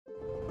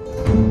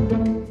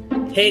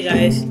Hey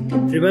guys,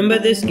 remember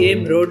this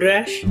game Road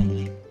Rash?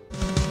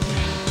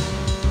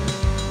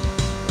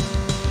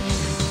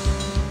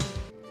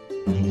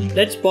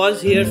 Let's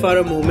pause here for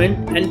a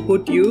moment and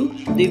put you,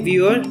 the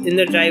viewer, in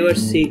the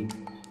driver's seat.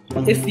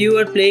 If you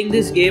were playing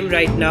this game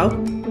right now,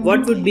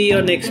 what would be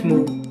your next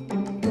move?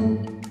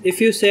 If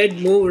you said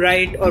move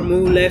right or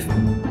move left,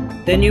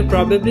 then you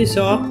probably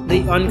saw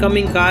the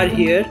oncoming car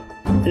here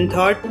and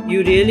thought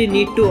you really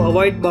need to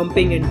avoid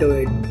bumping into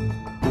it.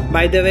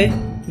 By the way,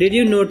 did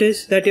you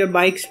notice that your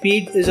bike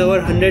speed is over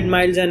 100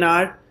 miles an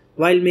hour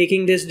while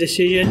making this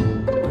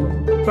decision?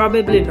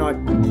 Probably not,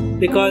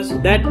 because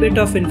that bit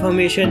of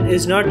information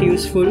is not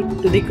useful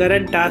to the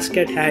current task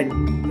at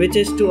hand, which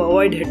is to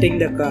avoid hitting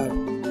the car.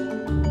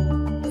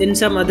 In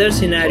some other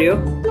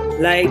scenario,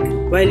 like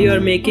while you are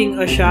making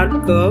a sharp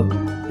curve,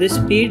 the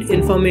speed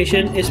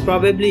information is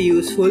probably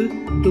useful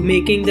to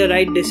making the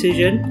right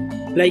decision,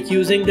 like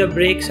using the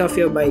brakes of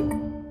your bike.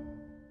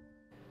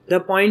 The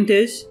point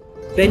is,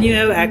 when you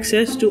have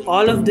access to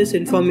all of this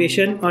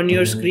information on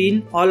your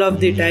screen all of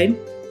the time,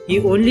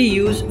 you only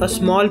use a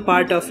small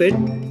part of it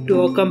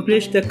to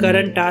accomplish the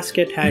current task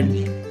at hand.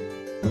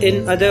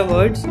 In other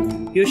words,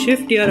 you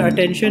shift your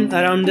attention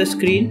around the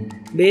screen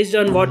based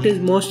on what is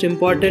most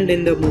important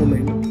in the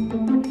moment.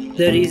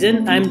 The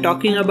reason I am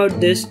talking about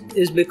this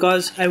is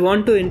because I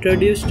want to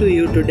introduce to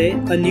you today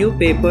a new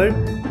paper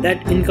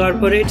that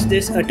incorporates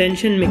this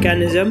attention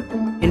mechanism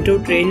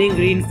into training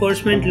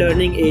reinforcement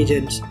learning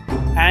agents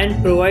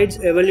and provides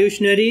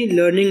evolutionary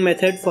learning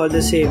method for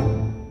the same.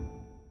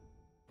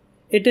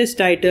 It is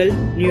titled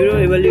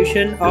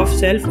Neuroevolution of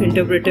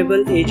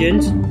Self-Interpretable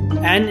Agents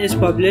and is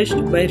published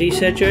by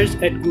researchers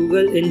at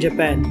Google in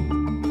Japan.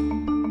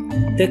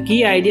 The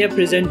key idea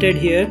presented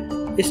here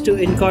is to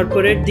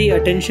incorporate the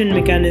attention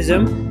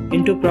mechanism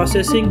into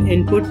processing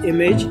input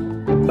image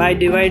by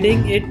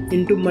dividing it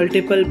into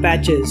multiple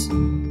patches,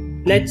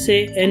 let's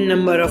say n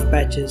number of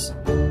patches.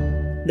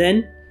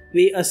 Then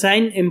we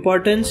assign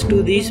importance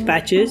to these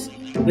patches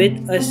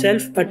with a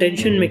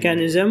self-attention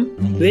mechanism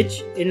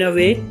which, in a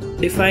way,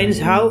 defines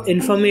how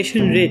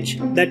information-rich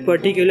that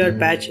particular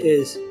patch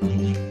is.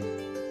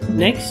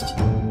 Next,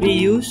 we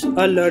use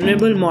a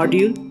learnable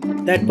module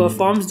that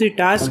performs the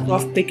task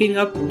of picking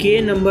up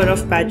k number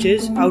of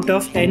patches out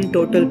of n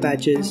total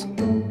patches.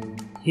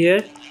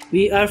 Here,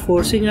 we are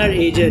forcing our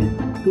agent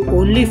to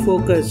only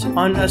focus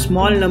on a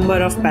small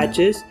number of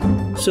patches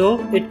so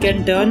it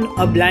can turn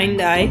a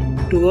blind eye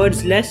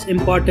towards less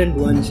important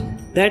ones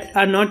that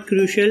are not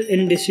crucial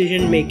in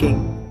decision making.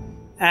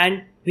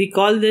 And we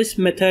call this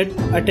method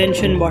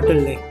attention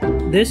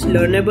bottleneck. This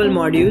learnable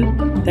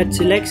module that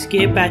selects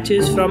k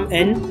patches from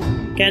n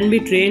can be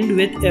trained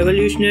with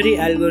evolutionary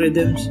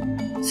algorithms,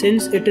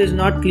 since it is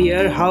not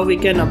clear how we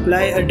can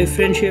apply a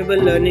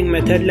differentiable learning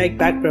method like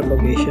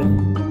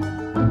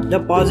backpropagation. The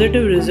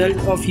positive result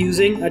of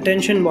using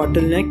attention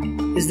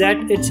bottleneck is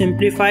that it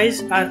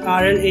simplifies our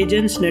RL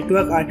agent's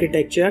network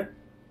architecture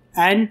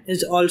and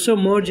is also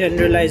more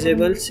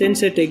generalizable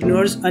since it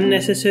ignores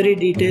unnecessary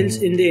details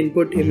in the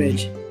input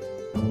image.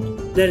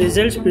 The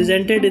results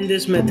presented in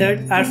this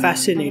method are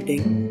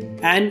fascinating,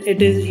 and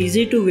it is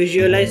easy to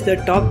visualize the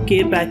top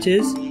k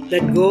patches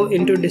that go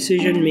into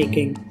decision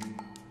making.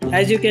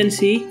 As you can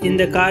see in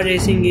the car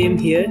racing game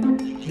here,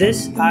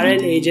 this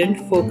RL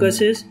agent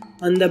focuses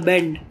on the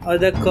bend or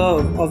the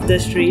curve of the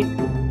street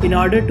in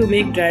order to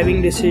make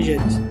driving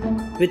decisions,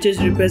 which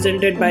is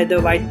represented by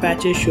the white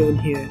patches shown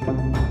here.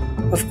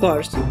 Of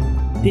course,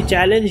 the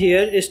challenge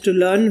here is to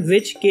learn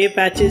which k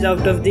patches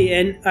out of the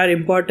n are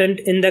important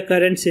in the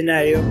current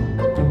scenario,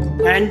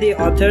 and the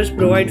authors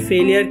provide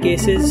failure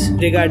cases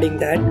regarding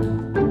that,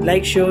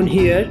 like shown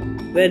here,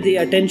 where the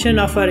attention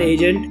of our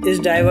agent is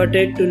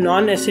diverted to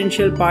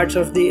non-essential parts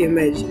of the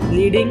image,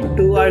 leading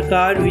to our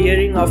car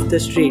veering off the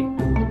street.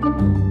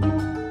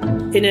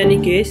 In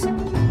any case,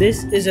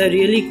 this is a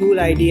really cool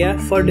idea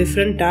for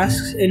different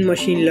tasks in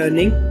machine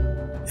learning,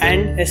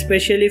 and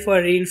especially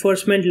for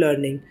reinforcement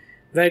learning,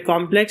 where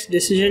complex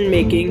decision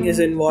making is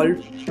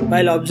involved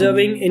while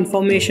observing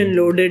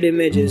information-loaded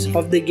images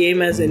of the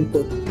game as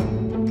input.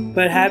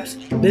 Perhaps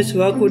this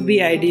work would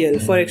be ideal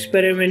for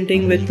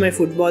experimenting with my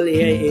football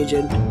AI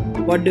agent.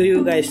 What do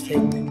you guys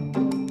think?